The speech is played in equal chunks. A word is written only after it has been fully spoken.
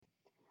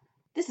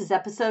This is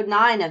episode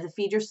 9 of the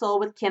Feed Your Soul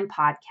with Kim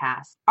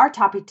podcast. Our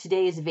topic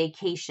today is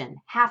vacation,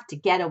 have to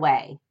get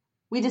away.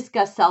 We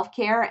discuss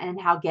self-care and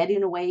how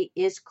getting away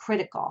is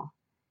critical.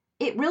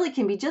 It really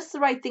can be just the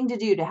right thing to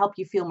do to help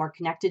you feel more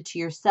connected to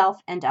yourself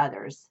and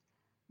others.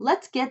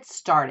 Let's get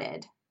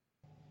started.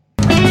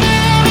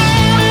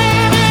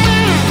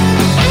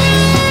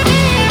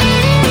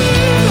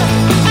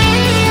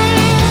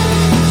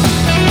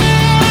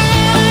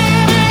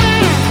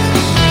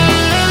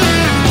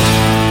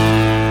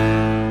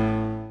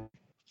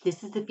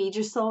 This is the Feed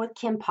Your Soul with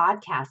Kim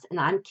podcast, and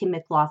I'm Kim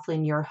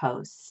McLaughlin, your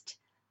host.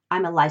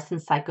 I'm a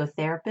licensed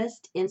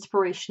psychotherapist,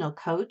 inspirational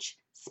coach,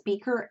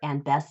 speaker,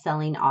 and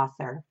best-selling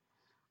author.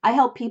 I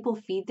help people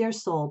feed their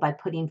soul by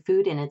putting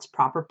food in its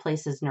proper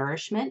place as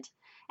nourishment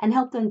and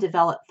help them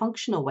develop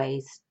functional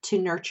ways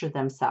to nurture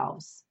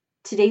themselves.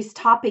 Today's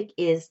topic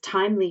is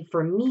timely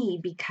for me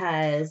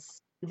because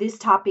this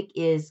topic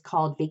is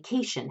called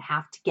Vacation,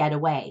 Have to Get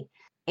Away.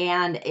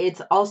 And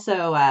it's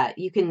also,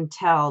 you can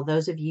tell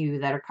those of you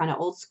that are kind of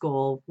old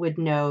school would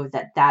know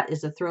that that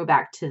is a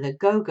throwback to the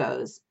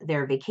Go-Go's,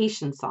 their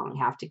vacation song,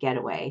 Have to Get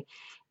Away.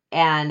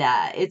 And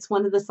it's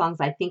one of the songs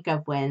I think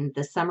of when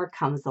the summer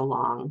comes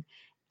along.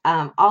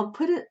 I'll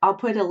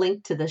put a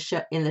link to the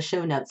show in the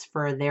show notes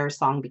for their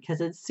song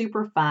because it's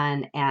super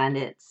fun and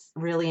it's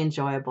really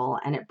enjoyable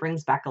and it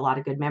brings back a lot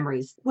of good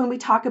memories. When we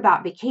talk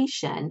about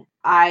vacation,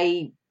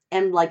 I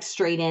am like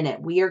straight in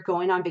it. We are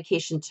going on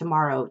vacation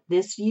tomorrow.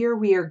 This year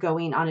we are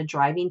going on a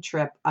driving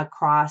trip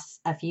across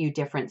a few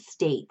different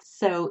states.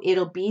 So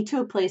it'll be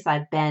to a place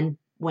I've been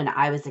when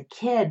I was a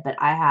kid, but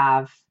I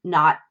have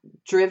not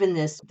driven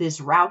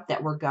this route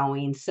that we're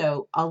going.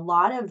 So a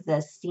lot of the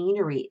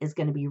scenery is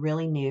going to be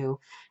really new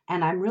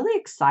and I'm really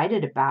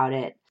excited about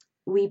it.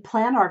 We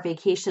plan our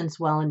vacations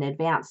well in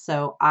advance.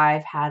 So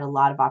I've had a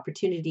lot of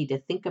opportunity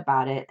to think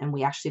about it. And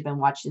we actually been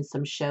watching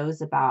some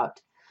shows about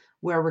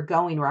where we're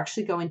going. We're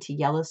actually going to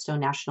Yellowstone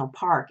National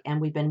Park, and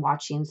we've been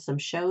watching some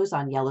shows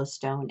on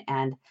Yellowstone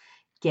and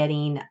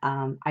getting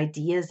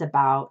ideas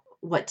about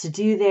what to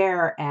do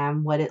there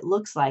and what it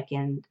looks like,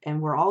 and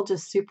we're all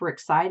just super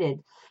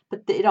excited.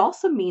 But it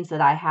also means that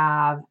I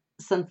have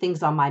some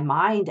things on my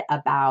mind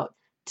about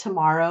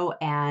tomorrow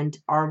and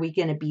are we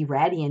going to be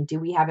ready and do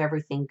we have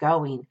everything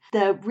going?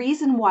 The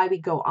reason why we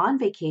go on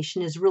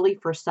vacation is really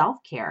for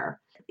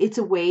self-care. It's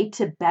a way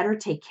to better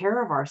take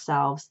care of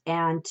ourselves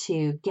and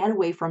to get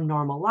away from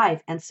normal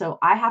life. And so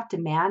I have to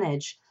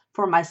manage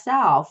for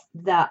myself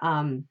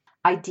the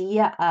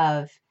idea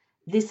of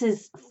this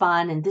is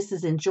fun and this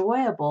is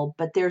enjoyable,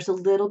 but there's a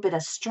little bit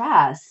of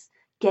stress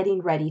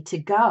getting ready to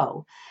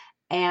go.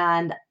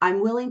 And I'm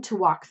willing to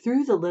walk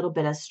through the little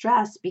bit of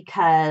stress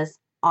because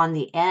on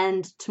the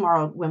end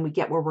tomorrow, when we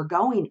get where we're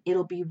going,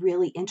 it'll be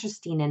really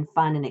interesting and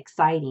fun and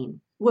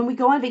exciting. When we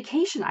go on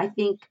vacation, I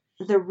think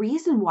the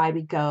reason why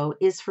we go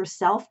is for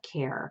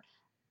self-care,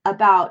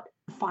 about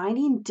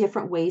finding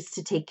different ways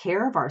to take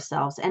care of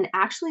ourselves. And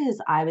actually,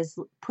 as I was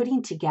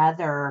putting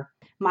together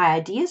my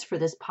ideas for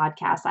this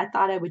podcast, I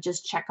thought I would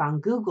just check on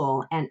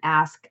Google and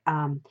ask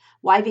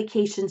why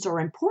vacations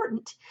are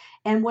important.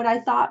 And what I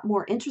thought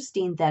more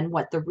interesting than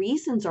what the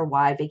reasons are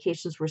why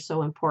vacations were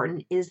so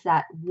important is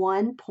that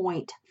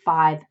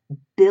 1.5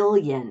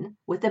 billion,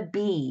 with a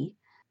B,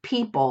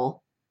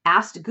 people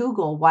asked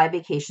Google why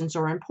vacations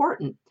are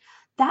important.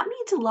 That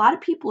means a lot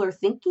of people are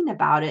thinking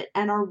about it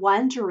and are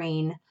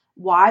wondering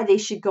why they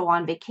should go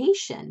on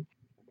vacation.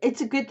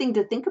 It's a good thing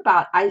to think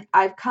about.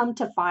 I've come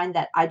to find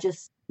that I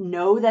just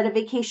know that a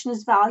vacation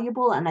is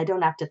valuable and I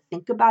don't have to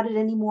think about it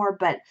anymore.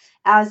 But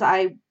as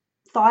I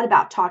thought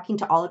about talking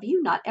to all of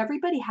you, not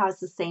everybody has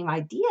the same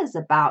ideas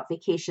about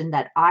vacation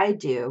that I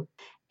do.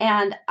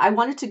 And I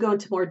wanted to go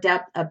into more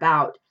depth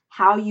about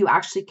how you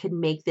actually could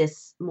make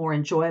this more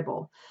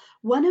enjoyable.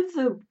 One of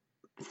the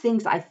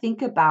things I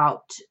think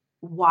about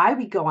why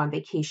we go on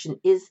vacation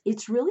is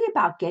it's really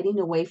about getting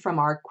away from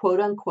our quote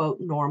unquote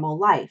normal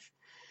life,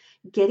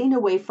 getting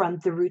away from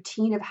the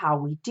routine of how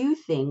we do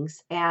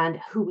things and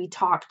who we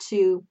talk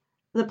to,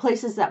 the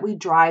places that we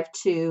drive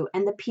to,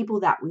 and the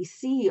people that we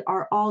see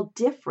are all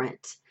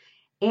different.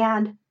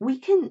 And we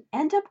can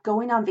end up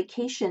going on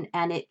vacation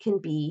and it can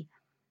be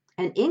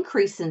an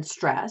increase in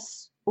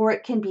stress or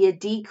it can be a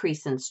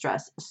decrease in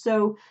stress.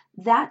 So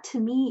that to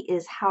me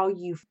is how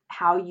you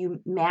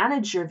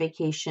manage your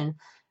vacation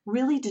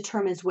really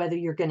determines whether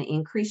you're going to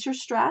increase your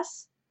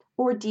stress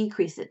or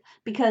decrease it.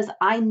 Because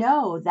I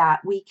know that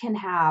we can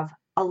have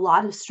a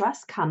lot of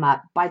stress come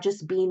up by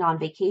just being on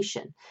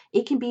vacation.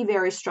 It can be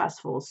very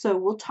stressful. So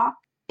we'll talk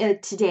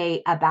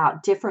today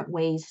about different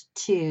ways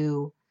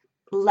to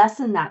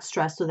lessen that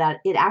stress so that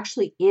it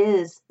actually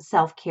is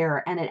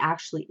self-care and it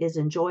actually is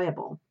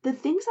enjoyable. The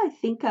things I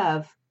think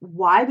of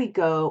why we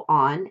go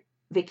on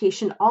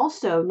vacation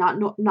also,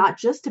 not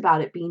just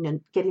about it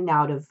being getting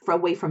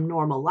away from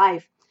normal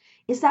life,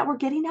 is that we're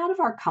getting out of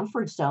our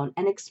comfort zone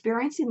and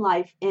experiencing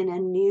life in a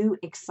new,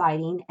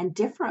 exciting, and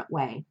different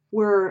way.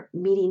 We're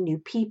meeting new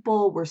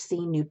people, we're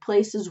seeing new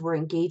places, we're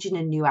engaging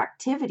in new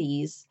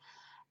activities.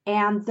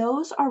 And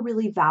those are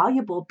really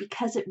valuable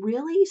because it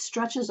really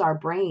stretches our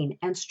brain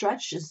and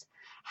stretches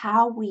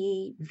how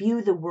we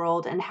view the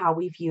world and how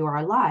we view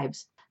our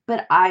lives.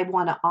 But I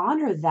want to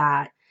honor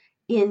that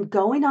in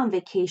going on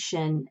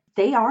vacation,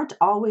 they aren't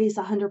always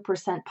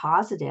 100%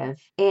 positive.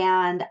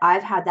 And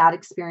I've had that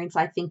experience,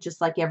 I think, just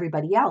like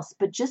everybody else.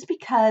 But just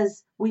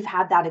because we've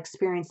had that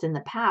experience in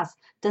the past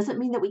doesn't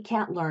mean that we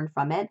can't learn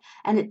from it.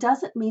 And it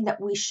doesn't mean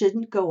that we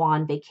shouldn't go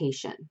on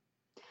vacation.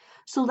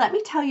 So let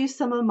me tell you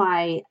some of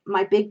my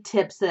big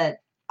tips that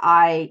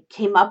I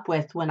came up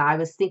with when I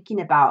was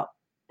thinking about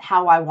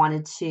how I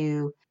wanted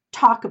to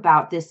talk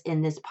about this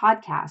in this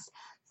podcast.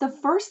 The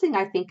first thing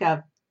I think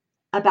of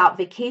about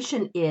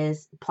vacation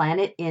is plan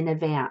it in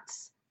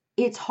advance.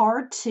 It's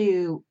hard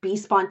to be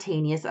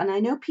spontaneous. And I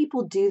know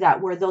people do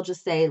that where they'll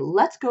just say,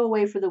 let's go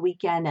away for the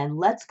weekend and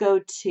let's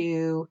go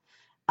to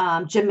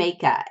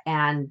Jamaica.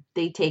 And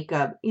they take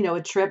a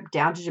trip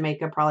down to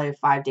Jamaica, probably a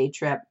 5-day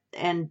trip,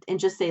 and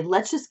just say,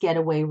 let's just get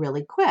away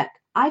really quick.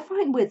 I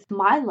find with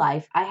my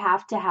life, I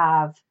have to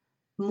have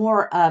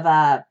more of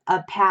a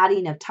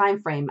padding of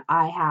time frame.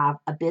 I have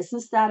a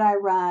business that I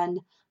run.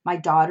 My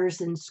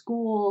daughter's in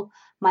school.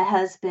 My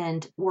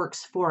husband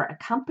works for a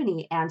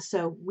company. And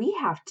so we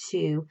have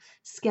to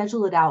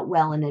schedule it out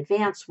well in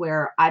advance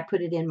where I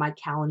put it in my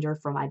calendar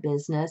for my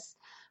business.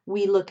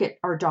 We look at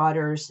our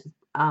daughter's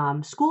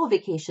school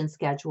vacation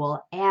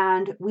schedule,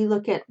 and we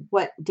look at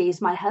what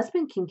days my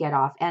husband can get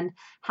off and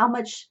how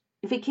much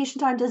vacation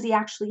time does he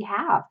actually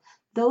have.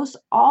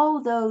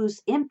 All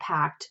those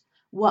impact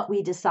what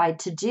we decide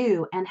to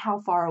do and how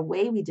far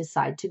away we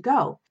decide to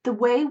go. The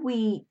way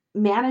we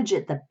manage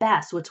it the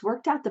best, what's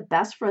worked out the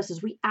best for us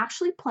is we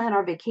actually plan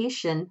our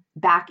vacation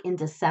back in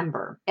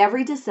December.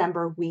 Every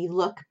December, we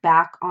look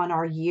back on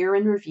our year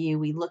in review.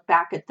 We look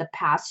back at the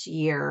past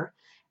year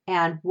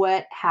and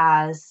what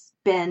has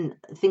been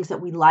things that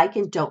we like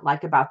and don't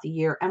like about the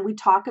year. And we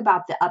talk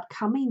about the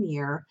upcoming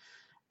year,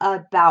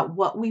 about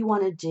what we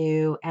want to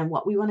do and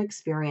what we want to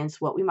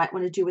experience, what we might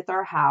want to do with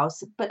our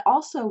house, but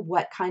also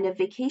what kind of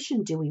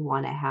vacation do we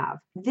want to have.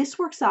 This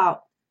works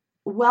out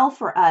well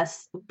for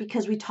us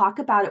because we talk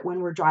about it when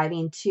we're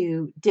driving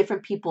to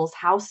different people's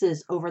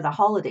houses over the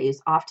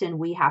holidays. Often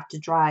we have to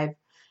drive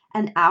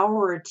an hour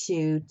or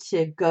two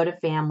to go to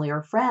family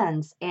or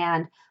friends,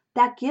 and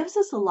that gives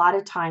us a lot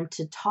of time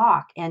to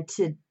talk and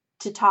to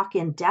talk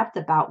in depth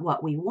about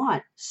what we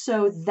want.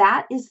 So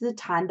that is the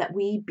time that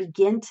we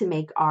begin to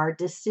make our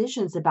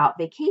decisions about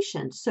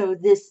vacation. So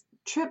this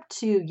trip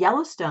to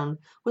Yellowstone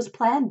was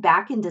planned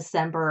back in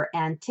December,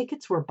 and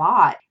tickets were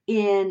bought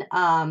in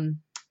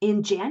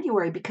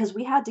January because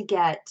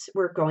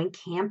we're going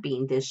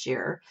camping this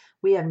year.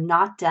 We have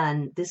not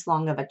done this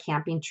long of a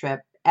camping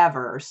trip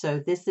ever. So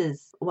this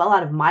is well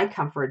out of my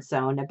comfort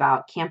zone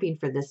about camping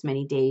for this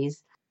many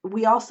days.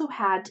 We also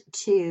had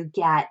to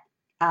get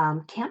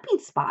camping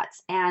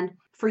spots. And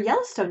for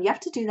Yellowstone, you have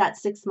to do that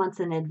 6 months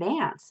in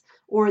advance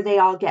or they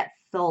all get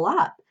full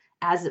up.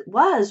 As it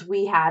was,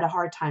 we had a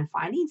hard time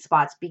finding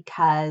spots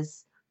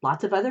because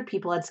lots of other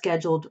people had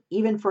scheduled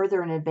even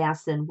further in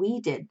advance than we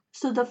did.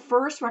 So the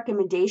first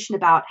recommendation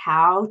about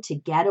how to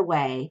get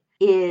away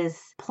is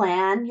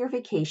plan your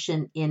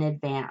vacation in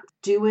advance.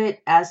 Do it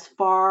as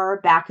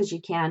far back as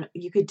you can.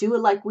 You could do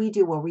it like we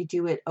do, where we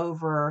do it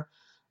over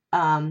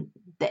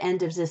the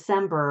end of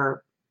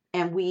December,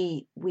 and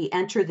we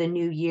enter the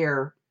new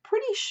year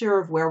pretty sure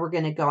of where we're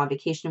going to go on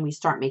vacation, and we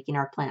start making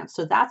our plans.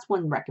 So that's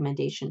one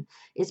recommendation,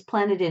 is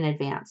plan it in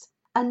advance.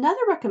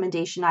 Another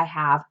recommendation I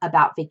have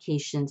about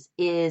vacations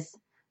is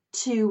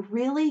to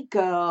really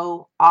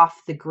go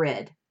off the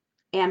grid.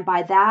 And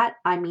by that,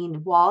 I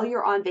mean, while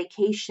you're on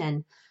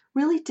vacation,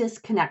 really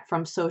disconnect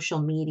from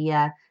social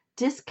media,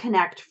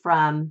 disconnect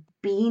from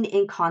being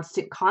in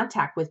constant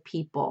contact with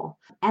people.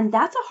 And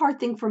that's a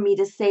hard thing for me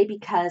to say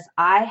because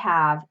I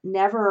have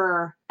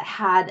never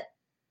had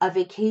a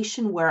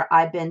vacation where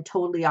I've been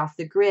totally off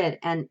the grid.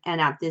 And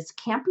at this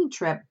camping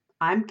trip,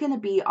 I'm going to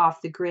be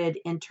off the grid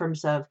in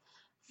terms of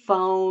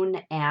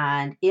phone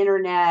and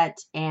internet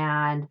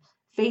and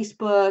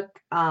Facebook,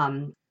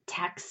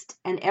 text,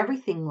 and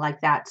everything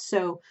like that.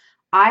 So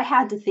I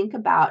had to think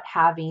about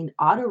having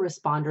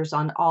autoresponders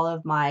on all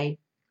of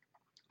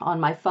on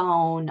my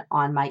phone,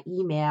 on my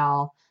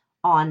email,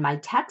 on my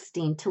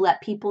texting to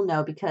let people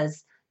know,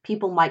 because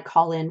people might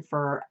call in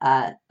for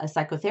a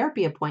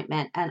psychotherapy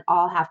appointment and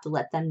I'll have to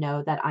let them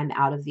know that I'm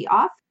out of the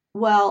office.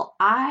 Well,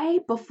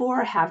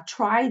 before have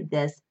tried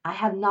this, I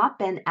have not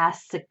been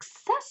as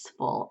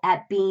successful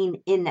at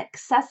being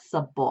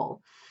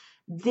inaccessible.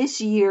 This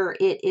year,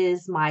 it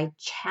is my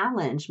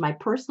challenge, my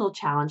personal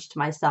challenge to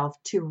myself,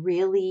 to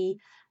really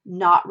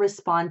not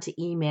respond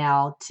to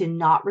email, to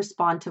not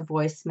respond to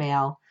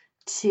voicemail,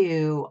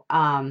 to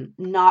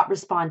not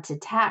respond to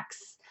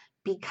texts,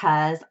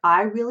 because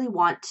I really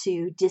want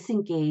to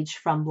disengage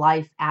from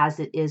life as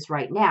it is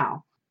right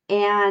now.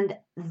 And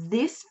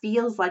this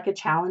feels like a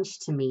challenge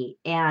to me,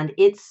 and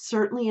it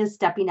certainly is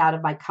stepping out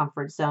of my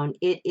comfort zone.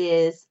 It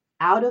is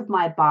out of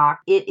my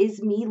box. It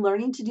is me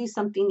learning to do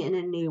something in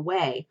a new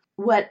way.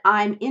 What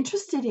I'm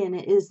interested in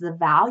is the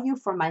value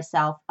for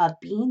myself of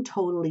being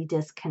totally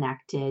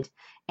disconnected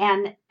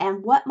and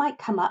what might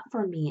come up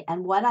for me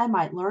and what I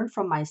might learn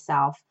from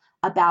myself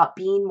about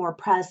being more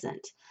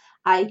present.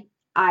 I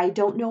I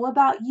don't know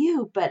about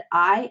you, but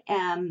I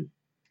am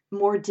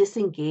more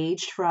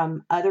disengaged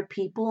from other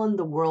people in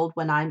the world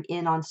when I'm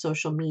in on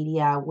social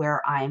media,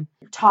 where I'm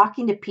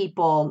talking to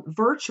people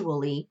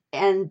virtually,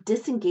 and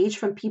disengaged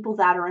from people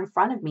that are in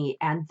front of me.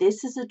 And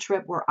this is a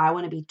trip where I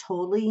want to be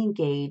totally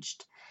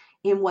engaged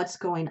in what's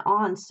going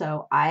on.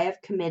 So I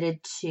have committed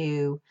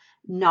to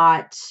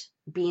not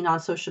being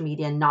on social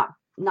media,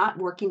 not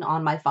working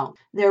on my phone.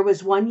 There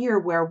was one year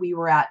where we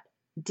were at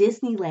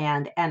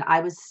Disneyland and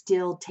I was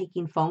still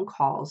taking phone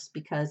calls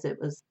because it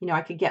was,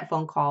 I could get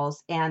phone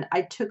calls, and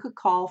I took a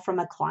call from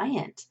a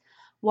client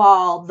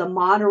while the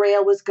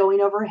monorail was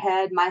going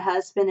overhead. My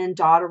husband and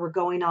daughter were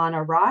going on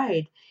a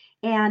ride,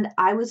 and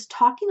I was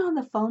talking on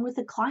the phone with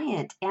a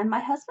client, and my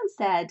husband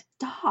said,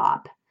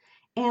 "Stop."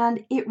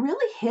 And it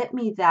really hit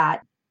me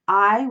that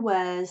I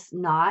was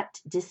not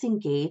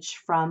disengaged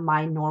from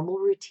my normal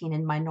routine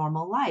in my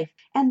normal life.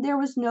 And there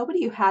was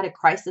nobody who had a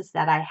crisis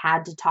that I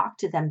had to talk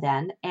to them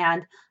then.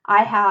 And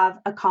I have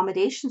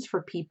accommodations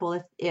for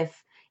people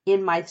if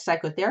in my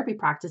psychotherapy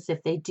practice,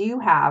 if they do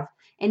have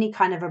any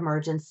kind of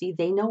emergency,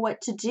 they know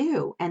what to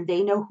do and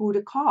they know who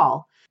to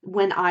call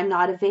when I'm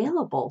not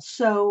available.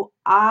 So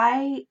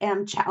I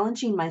am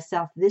challenging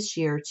myself this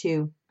year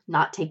to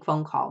not take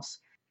phone calls.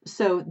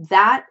 So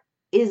that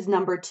is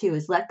number 2,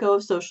 is let go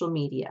of social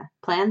media.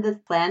 Plan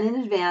in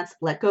advance,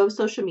 let go of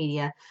social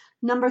media.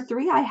 Number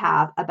 3 I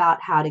have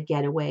about how to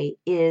get away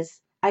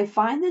is, I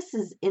find this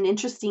is an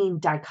interesting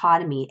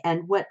dichotomy.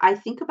 And what I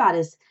think about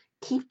is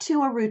keep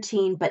to a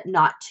routine, but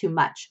not too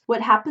much.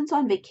 What happens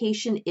on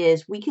vacation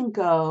is we can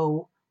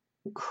go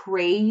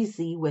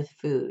crazy with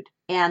food.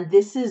 And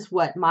this is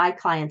what my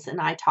clients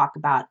and I talk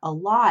about a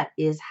lot,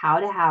 is how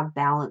to have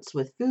balance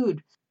with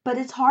food. But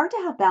it's hard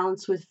to have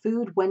balance with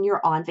food when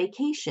you're on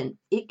vacation.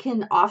 It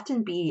can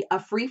often be a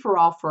free for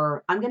all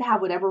for, I'm going to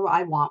have whatever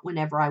I want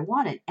whenever I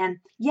want it. And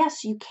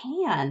yes, you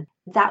can.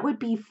 That would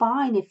be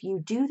fine if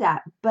you do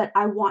that. But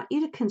I want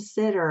you to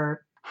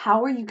consider,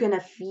 how are you going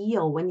to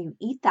feel when you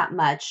eat that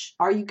much?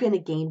 Are you going to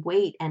gain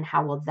weight? And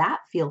how will that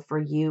feel for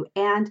you?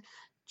 And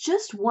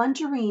just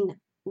wondering,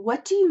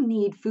 what do you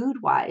need food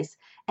wise?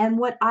 And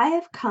what I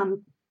have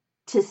come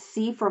to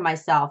see for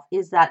myself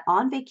is that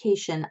on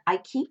vacation, I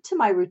keep to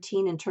my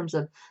routine in terms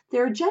of,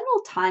 there are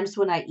general times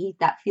when I eat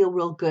that feel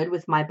real good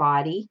with my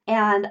body.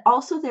 And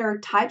also there are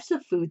types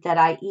of food that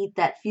I eat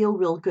that feel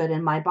real good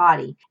in my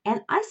body.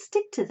 And I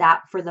stick to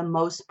that for the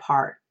most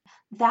part.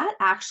 That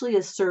actually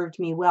has served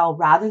me well,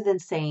 rather than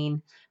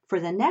saying, for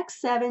the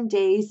next 7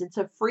 days, it's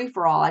a free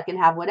for all. I can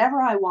have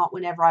whatever I want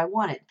whenever I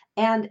want it.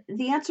 And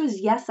the answer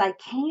is yes, I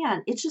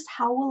can. It's just,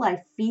 how will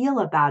I feel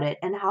about it?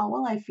 And how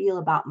will I feel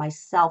about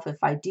myself if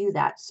I do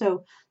that?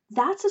 So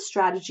that's a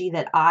strategy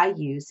that I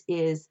use,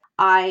 is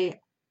I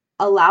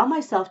allow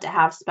myself to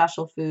have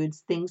special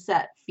foods, things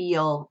that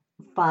feel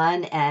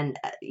fun, and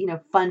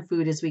fun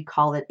food, as we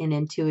call it in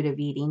intuitive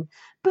eating.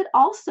 But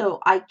also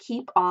I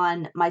keep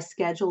on my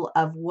schedule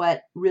of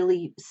what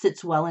really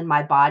sits well in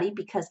my body,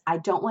 because I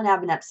don't want to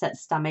have an upset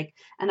stomach,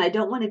 and I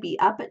don't want to be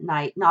up at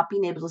night not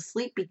being able to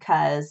sleep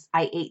because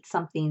I ate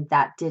something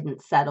that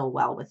didn't settle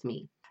well with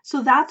me.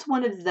 So that's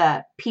one of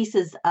the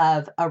pieces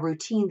of a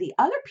routine. The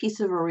other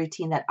piece of a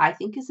routine that I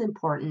think is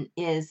important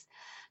is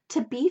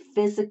to be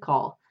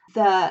physical.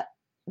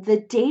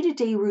 The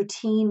day-to-day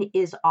routine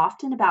is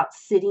often about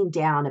sitting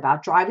down,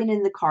 about driving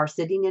in the car,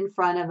 sitting in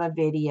front of a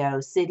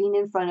video, sitting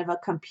in front of a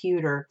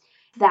computer.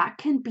 That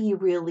can be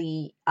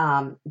really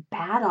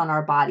bad on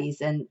our bodies.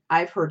 And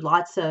I've heard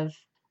lots of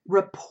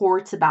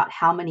reports about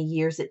how many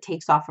years it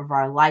takes off of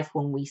our life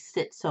when we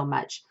sit so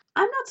much.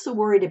 I'm not so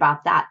worried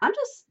about that. I'm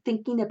just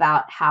thinking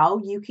about how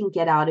you can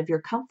get out of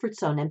your comfort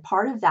zone. And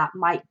part of that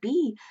might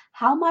be,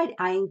 how might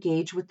I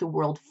engage with the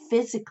world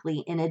physically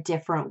in a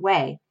different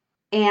way?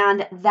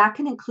 And that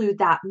can include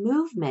that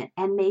movement,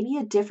 and maybe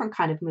a different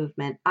kind of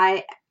movement.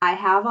 I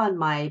have on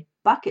my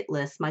bucket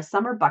list, my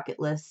summer bucket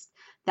list,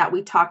 that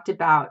we talked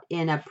about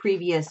in a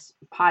previous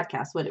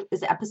podcast. What it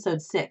was,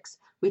 episode 6.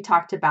 We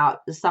talked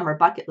about the summer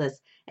bucket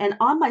list. And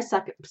on my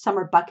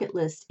summer bucket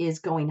list is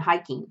going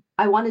hiking.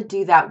 I want to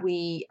do that.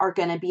 We are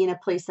going to be in a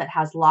place that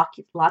has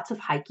lots of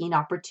hiking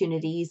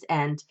opportunities,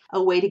 and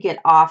a way to get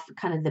off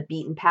kind of the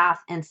beaten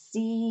path and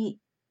see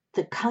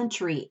the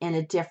country in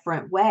a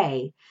different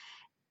way.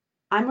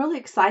 I'm really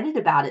excited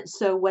about it.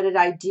 So what did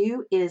I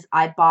do is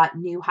I bought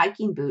new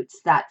hiking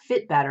boots that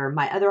fit better.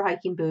 My other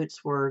hiking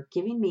boots were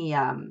giving me,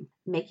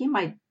 making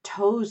my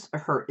toes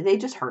hurt. They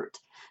just hurt.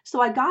 So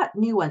I got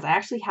new ones. I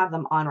actually have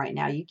them on right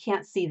now. You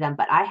can't see them,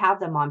 but I have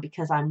them on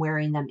because I'm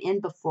wearing them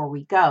in before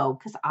we go,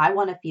 because I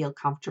want to feel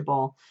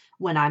comfortable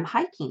when I'm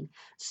hiking.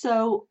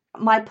 So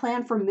my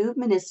plan for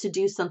movement is to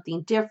do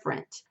something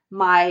different.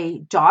 My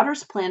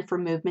daughter's plan for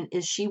movement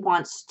is she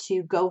wants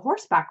to go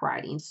horseback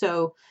riding.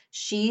 So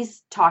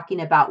she's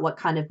talking about what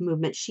kind of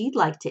movement she'd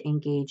like to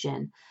engage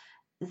in.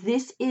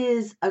 This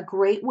is a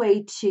great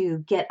way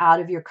to get out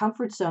of your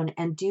comfort zone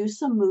and do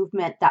some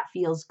movement that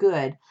feels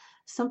good.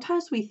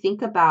 Sometimes we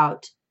think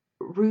about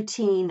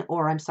routine,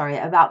 or I'm sorry,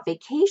 about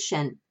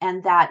vacation,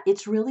 and that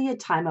it's really a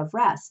time of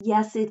rest.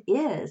 Yes, it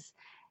is.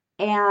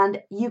 And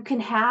you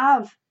can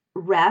have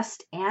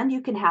rest and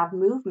you can have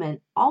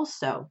movement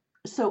also.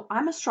 So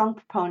I'm a strong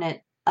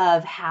proponent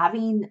of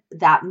having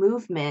that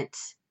movement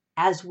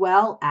as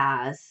well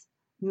as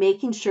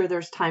making sure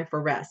there's time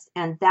for rest.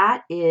 And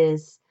that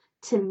is,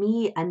 to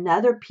me,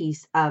 another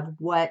piece of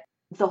what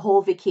the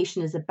whole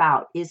vacation is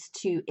about, is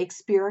to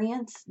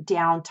experience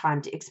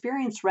downtime, to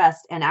experience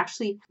rest. And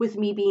actually, with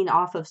me being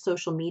off of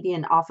social media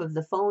and off of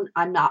the phone,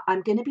 I'm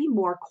going to be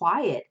more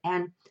quiet.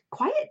 And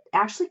quiet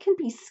actually can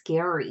be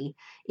scary.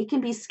 It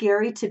can be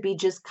scary to be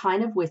just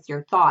kind of with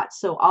your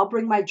thoughts. So I'll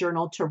bring my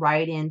journal to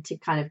write in, to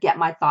kind of get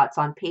my thoughts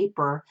on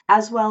paper,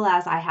 as well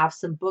as I have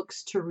some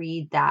books to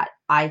read that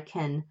I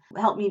can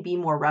help me be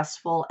more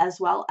restful, as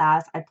well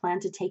as I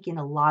plan to take in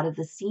a lot of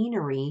the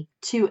scenery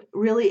to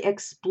really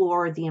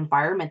explore the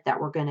environment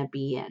that we're going to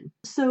be in.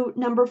 So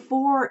number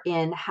 4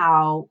 in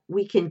how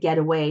we can get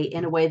away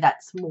in a way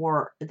that's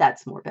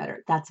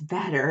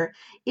better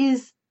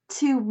is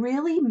to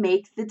really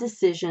make the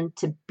decision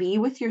to be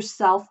with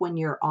yourself when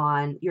you're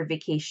on your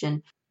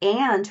vacation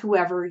and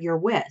whoever you're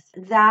with.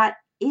 That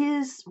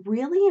is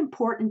really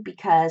important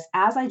because,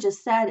 as I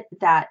just said,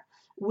 that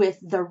with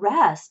the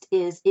rest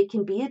is it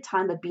can be a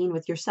time of being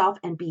with yourself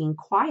and being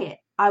quiet.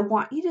 I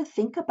want you to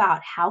think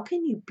about, how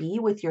can you be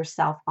with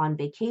yourself on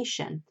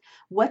vacation?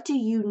 What do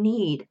you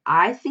need?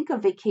 I think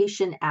of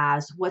vacation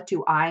as, what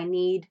do I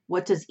need?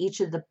 What does each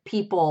of the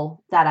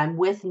people that I'm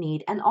with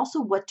need? And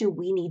also, what do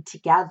we need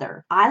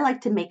together? I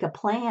like to make a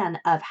plan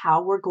of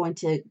how we're going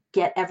to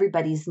get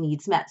everybody's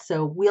needs met.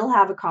 So we'll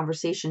have a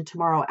conversation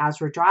tomorrow as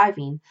we're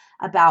driving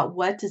about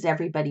what does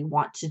everybody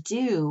want to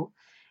do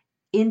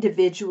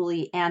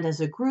individually and as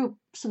a group,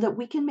 so that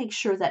we can make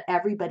sure that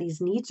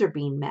everybody's needs are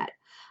being met.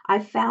 I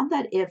found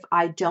that if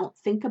I don't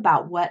think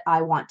about what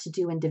I want to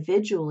do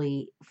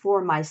individually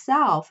for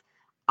myself,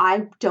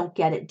 I don't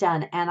get it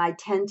done, and I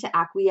tend to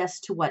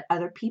acquiesce to what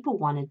other people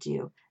want to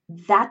do.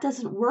 That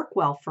doesn't work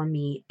well for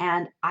me,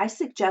 and I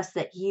suggest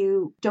that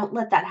you don't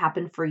let that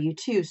happen for you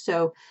too.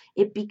 So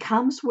it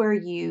becomes where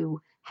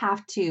you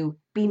have to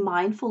be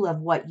mindful of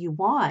what you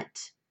want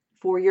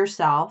for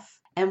yourself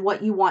and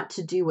what you want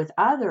to do with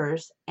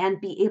others,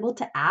 and be able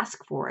to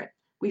ask for it.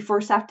 We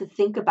first have to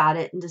think about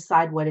it and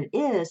decide what it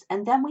is,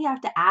 and then we have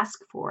to ask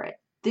for it.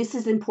 This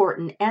is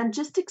important, and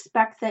just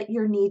expect that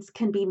your needs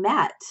can be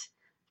met.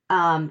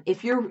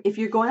 If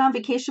you're going on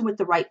vacation with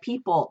the right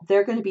people,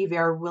 they're going to be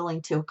very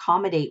willing to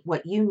accommodate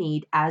what you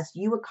need as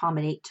you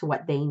accommodate to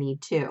what they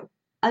need too.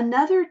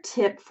 Another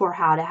tip for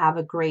how to have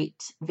a great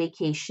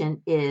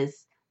vacation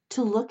is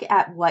to look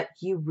at what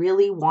you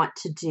really want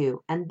to do.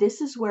 And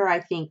this is where I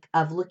think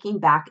of looking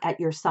back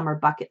at your summer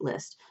bucket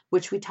list,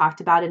 which we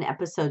talked about in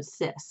episode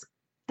 6.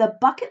 The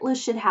bucket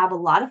list should have a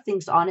lot of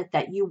things on it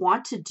that you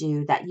want to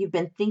do, that you've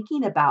been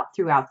thinking about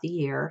throughout the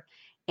year,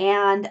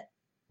 and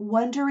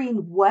wondering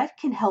what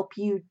can help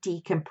you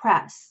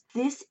decompress.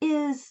 This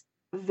is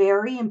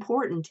very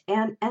important.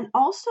 And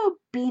also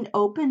being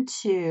open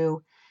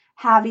to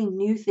having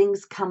new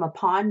things come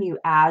upon you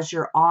as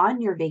you're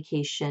on your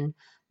vacation.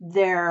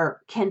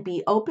 There can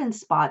be open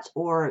spots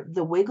or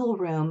the wiggle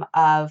room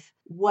of,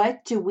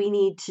 what do we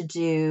need to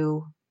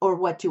do, or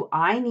what do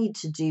I need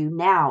to do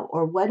now,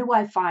 or what do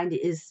I find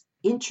is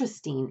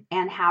interesting,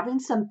 and having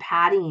some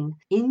padding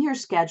in your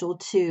schedule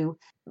to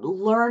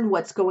learn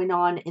what's going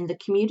on in the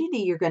community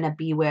you're going to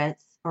be with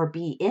or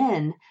be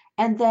in,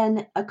 and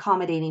then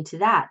accommodating to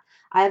that.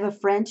 I have a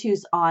friend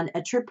who's on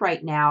a trip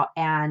right now,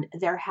 and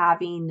they're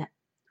having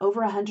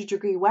over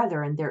 100-degree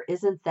weather, and there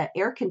isn't the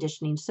air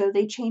conditioning. So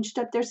they changed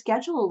up their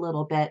schedule a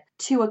little bit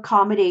to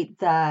accommodate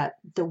the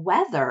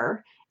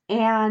weather.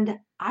 And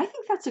I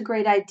think that's a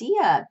great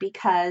idea,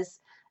 because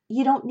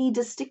you don't need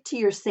to stick to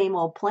your same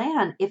old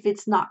plan. If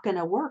it's not going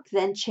to work,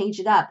 then change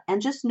it up, and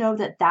just know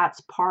that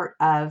that's part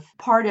of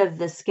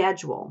the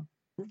schedule.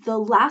 The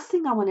last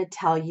thing I want to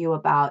tell you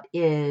about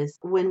is,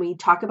 when we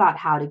talk about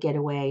how to get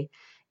away,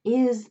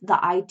 is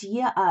the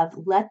idea of,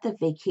 let the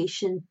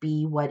vacation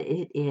be what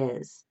it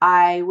is.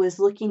 I was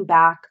looking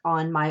back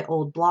on my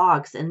old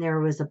blogs, and there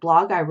was a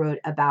blog I wrote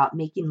about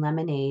making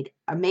lemonade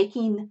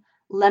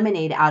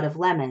out of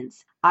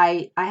lemons.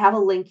 I have a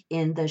link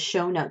in the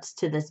show notes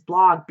to this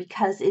blog,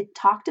 because it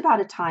talked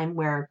about a time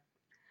where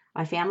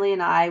my family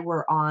and I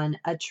were on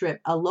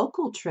a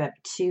local trip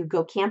to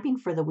go camping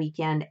for the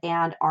weekend,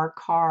 and our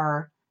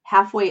car,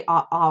 halfway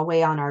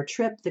away on our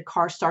trip, the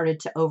car started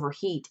to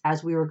overheat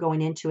as we were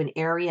going into an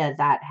area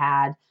that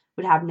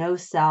would have no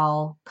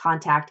cell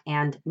contact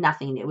and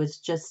nothing. It was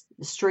just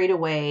straight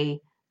away,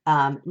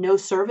 no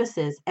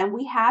services. And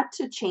we had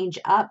to change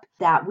up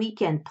that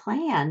weekend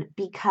plan,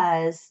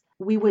 because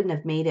we wouldn't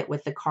have made it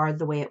with the car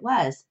the way it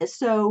was.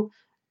 So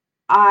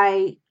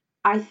I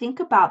think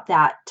about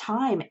that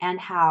time and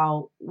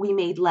how we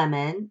made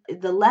lemon.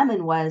 The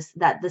lemon was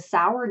that the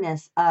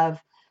sourness of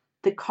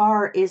the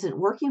car isn't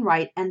working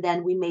right. And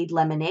then we made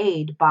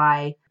lemonade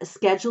by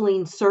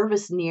scheduling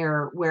service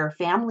near where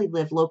family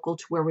lived, local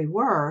to where we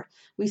were.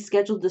 We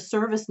scheduled the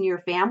service near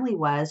family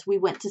was. We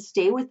went to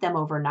stay with them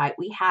overnight.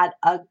 We had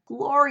a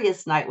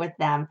glorious night with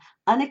them,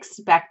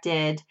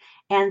 unexpected.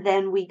 And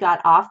then we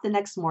got off the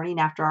next morning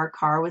after our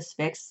car was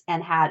fixed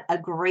and had a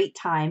great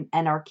time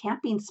in our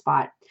camping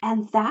spot.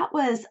 And that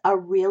was a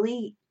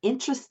really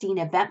interesting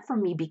event for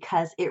me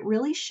because it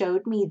really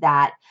showed me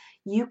that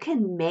you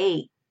can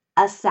make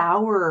a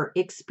sour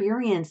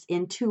experience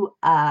into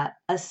a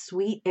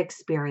sweet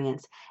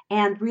experience.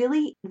 And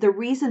really, the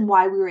reason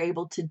why we were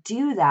able to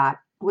do that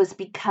was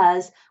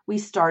because we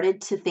started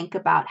to think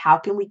about how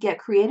can we get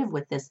creative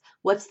with this?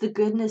 What's the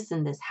goodness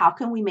in this? How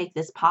can we make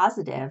this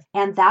positive?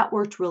 And that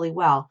worked really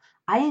well.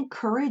 I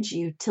encourage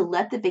you to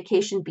let the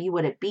vacation be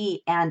what it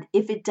be. And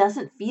if it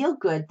doesn't feel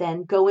good,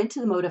 then go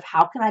into the mode of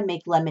how can I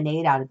make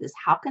lemonade out of this?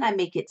 How can I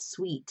make it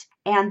sweet?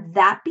 And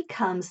that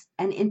becomes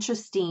an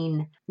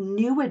interesting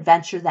new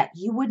adventure that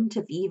you wouldn't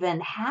have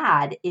even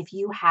had if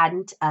you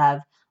hadn't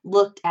of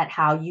looked at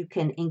how you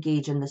can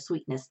engage in the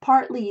sweetness.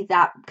 Partly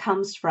that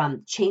comes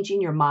from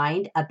changing your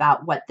mind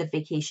about what the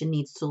vacation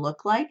needs to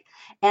look like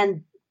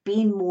and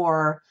being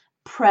more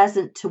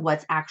present to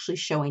what's actually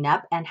showing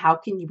up and how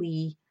can you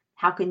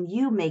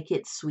make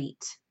it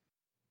sweet?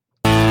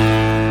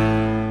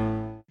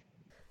 Hi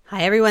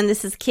everyone,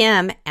 this is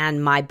Kim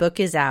and my book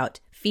is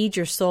out. Feed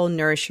Your Soul,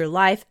 Nourish Your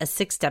Life, a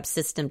 6-step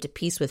system to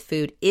peace with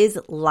food is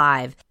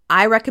live.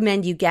 I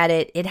recommend you get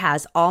it. It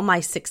has all my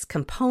 6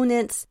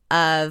 components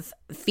of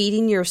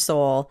feeding your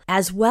soul,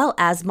 as well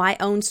as my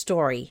own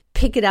story.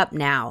 Pick it up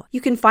now. You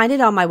can find it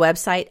on my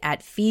website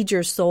at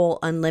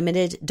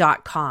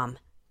feedyoursoulunlimited.com.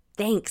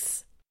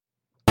 Thanks.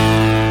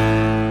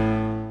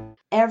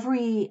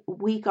 Every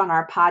week on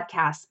our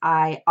podcast,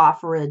 I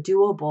offer a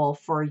doable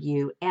for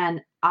you,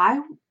 and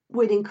I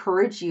would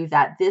encourage you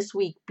that this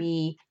week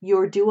be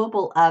your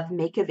doable of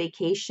make a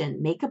vacation,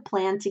 make a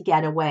plan to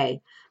get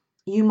away.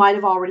 You might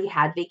have already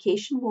had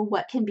vacation. Well,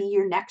 what can be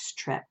your next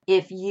trip?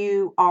 If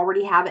you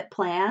already have it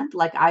planned,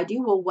 like I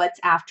do, well,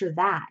 what's after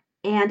that?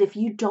 And if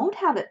you don't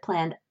have it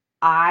planned,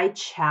 I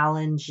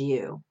challenge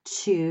you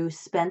to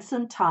spend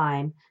some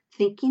time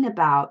thinking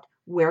about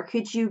where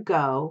could you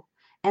go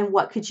and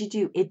what could you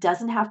do? It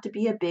doesn't have to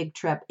be a big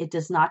trip. It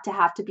does not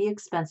have to be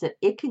expensive.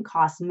 It can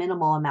cost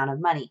minimal amount of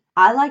money.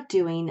 I like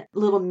doing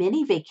little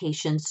mini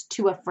vacations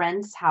to a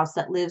friend's house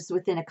that lives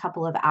within a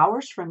couple of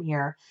hours from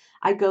here.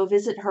 I go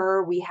visit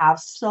her. We have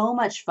so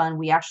much fun.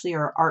 We actually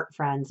are art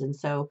friends. And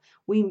so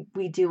we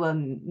do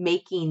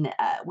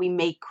we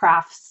make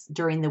crafts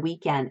during the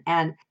weekend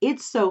and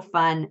it's so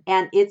fun.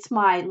 And it's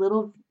my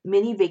little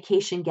mini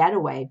vacation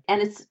getaway.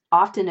 And it's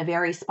often a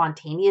very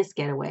spontaneous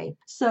getaway.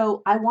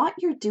 So I want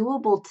your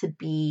doable to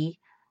be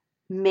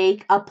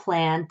make a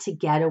plan to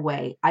get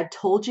away. I've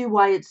told you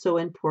why it's so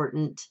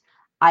important.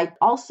 I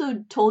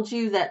also told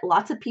you that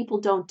lots of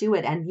people don't do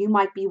it, and you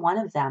might be one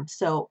of them.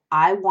 So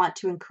I want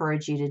to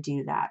encourage you to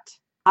do that.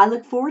 I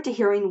look forward to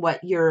hearing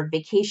what your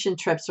vacation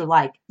trips are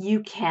like.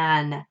 You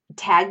can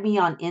tag me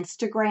on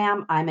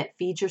Instagram. I'm at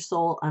Feed Your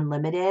Soul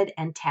Unlimited,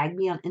 and tag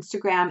me on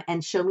Instagram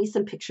and show me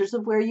some pictures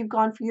of where you've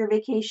gone for your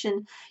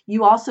vacation.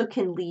 You also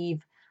can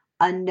leave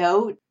a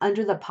note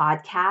under the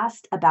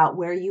podcast about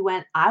where you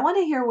went. I want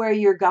to hear where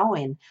you're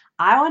going.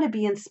 I want to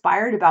be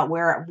inspired about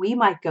where we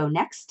might go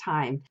next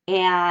time.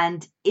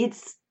 And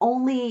it's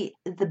only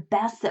the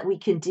best that we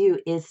can do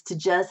is to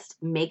just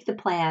make the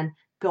plan,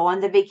 go on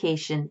the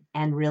vacation,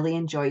 and really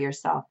enjoy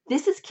yourself.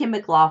 This is Kim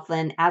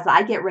McLaughlin as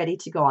I get ready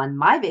to go on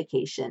my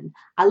vacation.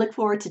 I look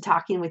forward to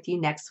talking with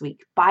you next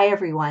week. Bye,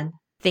 everyone.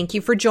 Thank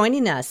you for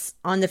joining us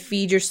on the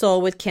Feed Your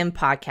Soul with Kim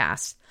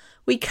podcast.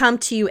 We come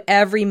to you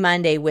every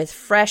Monday with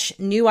fresh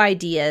new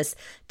ideas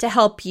to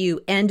help you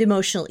end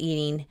emotional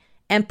eating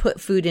and put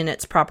food in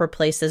its proper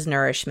place as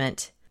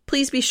nourishment.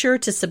 Please be sure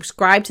to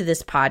subscribe to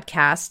this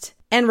podcast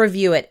and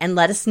review it and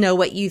let us know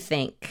what you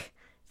think.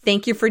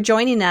 Thank you for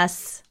joining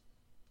us.